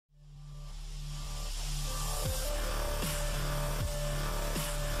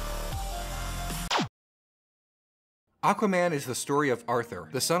Aquaman is the story of Arthur,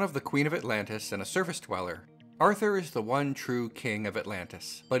 the son of the Queen of Atlantis and a surface dweller. Arthur is the one true king of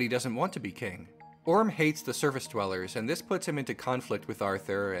Atlantis, but he doesn't want to be king. Orm hates the surface dwellers, and this puts him into conflict with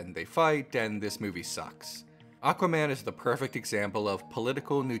Arthur, and they fight, and this movie sucks. Aquaman is the perfect example of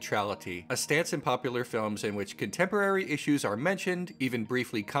political neutrality, a stance in popular films in which contemporary issues are mentioned, even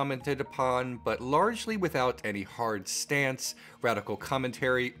briefly commented upon, but largely without any hard stance, radical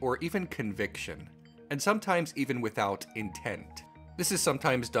commentary, or even conviction. And sometimes even without intent. This is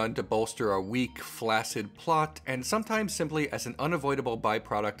sometimes done to bolster a weak, flaccid plot, and sometimes simply as an unavoidable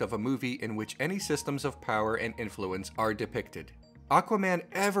byproduct of a movie in which any systems of power and influence are depicted. Aquaman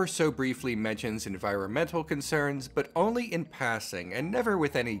ever so briefly mentions environmental concerns, but only in passing and never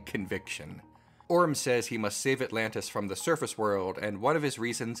with any conviction. Orm says he must save Atlantis from the surface world, and one of his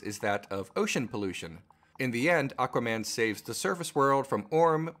reasons is that of ocean pollution. In the end, Aquaman saves the surface world from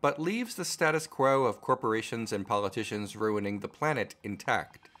Orm, but leaves the status quo of corporations and politicians ruining the planet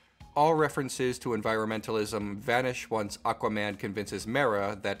intact. All references to environmentalism vanish once Aquaman convinces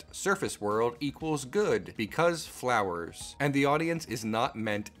Mera that surface world equals good, because flowers. And the audience is not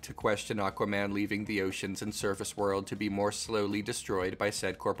meant to question Aquaman leaving the oceans and surface world to be more slowly destroyed by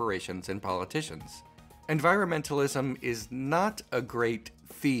said corporations and politicians. Environmentalism is not a great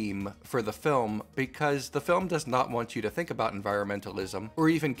theme for the film because the film does not want you to think about environmentalism or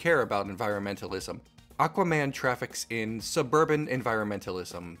even care about environmentalism. Aquaman traffics in suburban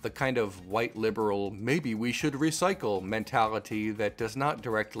environmentalism, the kind of white liberal, maybe we should recycle mentality that does not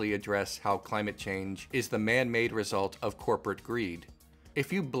directly address how climate change is the man-made result of corporate greed.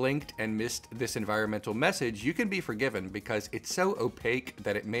 If you blinked and missed this environmental message, you can be forgiven because it's so opaque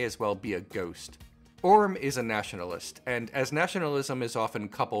that it may as well be a ghost. Orm is a nationalist, and as nationalism is often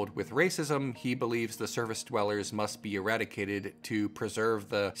coupled with racism, he believes the surface dwellers must be eradicated to preserve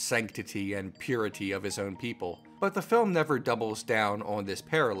the sanctity and purity of his own people. But the film never doubles down on this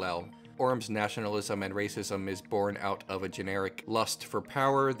parallel. Orm's nationalism and racism is born out of a generic lust for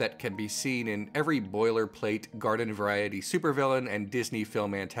power that can be seen in every boilerplate, garden-variety supervillain and Disney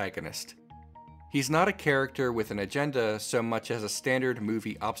film antagonist. He's not a character with an agenda so much as a standard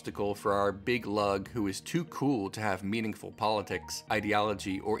movie obstacle for our big lug who is too cool to have meaningful politics,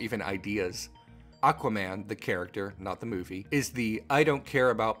 ideology, or even ideas. Aquaman, the character, not the movie, is the I don't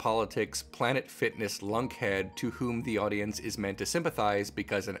care about politics, planet fitness lunkhead to whom the audience is meant to sympathize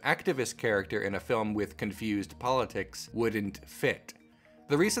because an activist character in a film with confused politics wouldn't fit.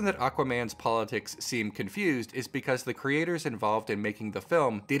 The reason that Aquaman's politics seem confused is because the creators involved in making the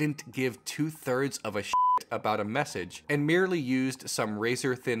film didn't give 2/3 of a shit about a message and merely used some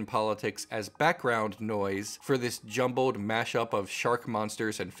razor-thin politics as background noise for this jumbled mashup of shark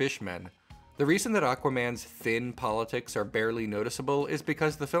monsters and fishmen. The reason that Aquaman's thin politics are barely noticeable is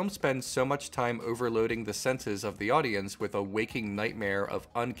because the film spends so much time overloading the senses of the audience with a waking nightmare of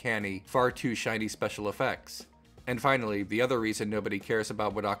uncanny, far too shiny special effects. And finally, the other reason nobody cares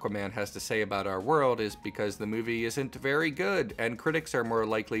about what Aquaman has to say about our world is because the movie isn't very good, and critics are more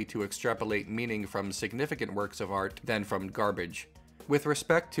likely to extrapolate meaning from significant works of art than from garbage. With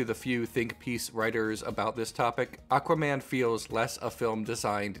respect to the few think piece writers about this topic, Aquaman feels less a film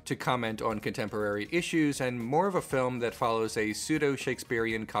designed to comment on contemporary issues and more of a film that follows a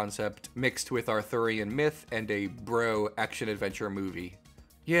pseudo-Shakespearean concept mixed with Arthurian myth and a bro action-adventure movie.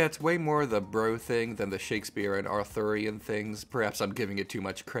 Yeah, it's way more the bro thing than the Shakespeare and Arthurian things. Perhaps I'm giving it too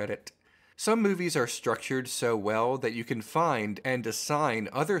much credit. Some movies are structured so well that you can find and assign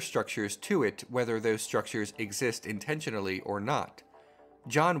other structures to it, whether those structures exist intentionally or not.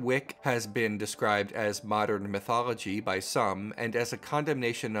 John Wick has been described as modern mythology by some, and as a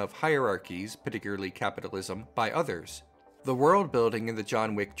condemnation of hierarchies, particularly capitalism, by others. The world building in the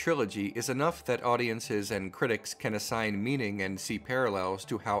John Wick trilogy is enough that audiences and critics can assign meaning and see parallels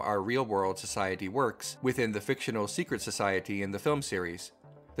to how our real-world society works within the fictional secret society in the film series.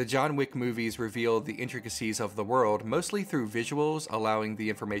 The John Wick movies reveal the intricacies of the world mostly through visuals, allowing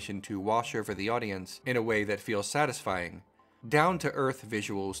the information to wash over the audience in a way that feels satisfying. Down-to-earth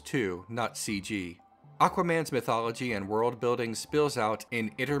visuals too, not CG. Aquaman's mythology and world building spills out in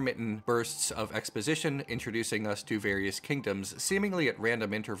intermittent bursts of exposition, introducing us to various kingdoms seemingly at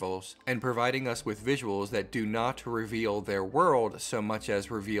random intervals, and providing us with visuals that do not reveal their world so much as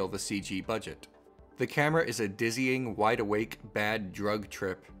reveal the CG budget. The camera is a dizzying, wide-awake, bad drug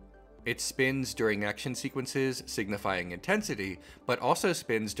trip. It spins during action sequences, signifying intensity, but also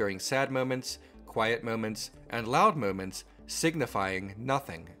spins during sad moments, quiet moments, and loud moments, signifying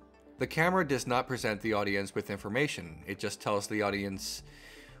nothing. The camera does not present the audience with information, it just tells the audience,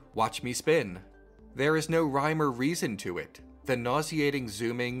 watch me spin. There is no rhyme or reason to it. The nauseating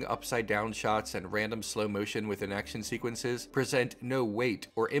zooming, upside-down shots, and random slow motion within action sequences present no weight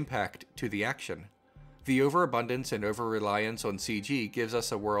or impact to the action. The overabundance and over-reliance on CG gives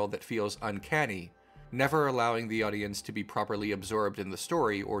us a world that feels uncanny, never allowing the audience to be properly absorbed in the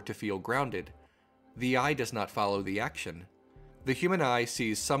story or to feel grounded. The eye does not follow the action. The human eye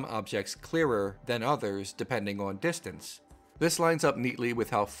sees some objects clearer than others depending on distance. This lines up neatly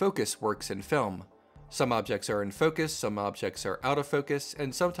with how focus works in film. Some objects are in focus, some objects are out of focus,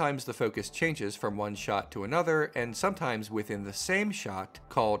 and sometimes the focus changes from one shot to another, and sometimes within the same shot,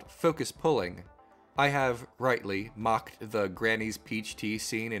 called focus pulling. I have, rightly, mocked the Granny's peach tea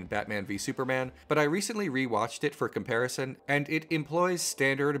scene in Batman v Superman, but I recently rewatched it for comparison, and it employs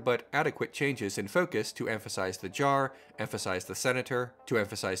standard but adequate changes in focus to emphasize the jar, emphasize the senator, to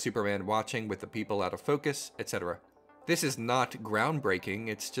emphasize Superman watching with the people out of focus, etc. This is not groundbreaking,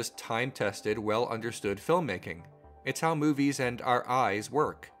 it's just time-tested, well-understood filmmaking. It's how movies and our eyes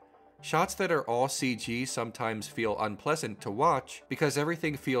work. Shots that are all CG sometimes feel unpleasant to watch because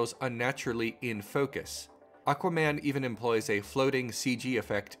everything feels unnaturally in focus. Aquaman even employs a floating CG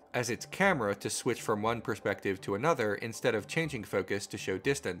effect as its camera to switch from one perspective to another instead of changing focus to show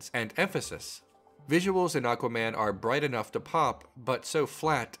distance and emphasis. Visuals in Aquaman are bright enough to pop, but so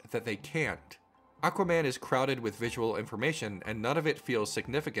flat that they can't. Aquaman is crowded with visual information, and none of it feels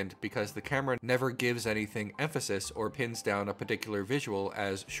significant because the camera never gives anything emphasis or pins down a particular visual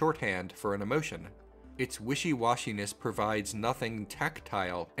as shorthand for an emotion. Its wishy-washiness provides nothing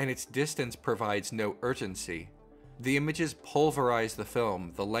tactile, and its distance provides no urgency. The images pulverize the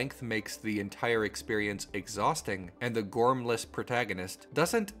film, the length makes the entire experience exhausting, and the gormless protagonist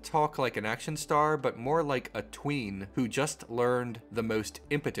doesn't talk like an action star, but more like a tween who just learned the most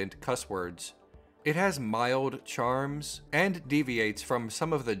impotent cuss words. It has mild charms, and deviates from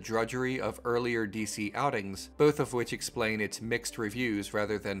some of the drudgery of earlier DC outings, both of which explain its mixed reviews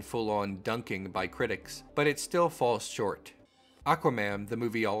rather than full-on dunking by critics, but it still falls short. Aquaman, the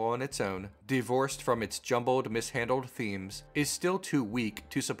movie all on its own, divorced from its jumbled, mishandled themes, is still too weak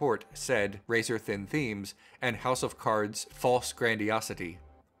to support said razor-thin themes and House of Cards' false grandiosity.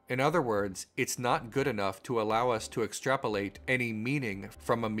 In other words, it's not good enough to allow us to extrapolate any meaning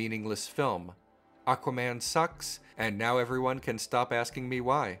from a meaningless film. Aquaman sucks, and now everyone can stop asking me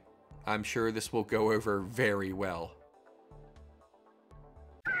why. I'm sure this will go over very well.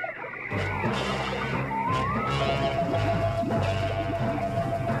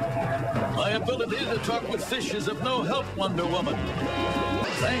 My ability to talk with fish is of no help, Wonder Woman.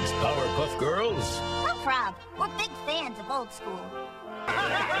 Thanks, Powerpuff Girls. No prob. We're big fans of old school.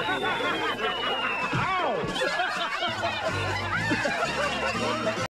 Ow!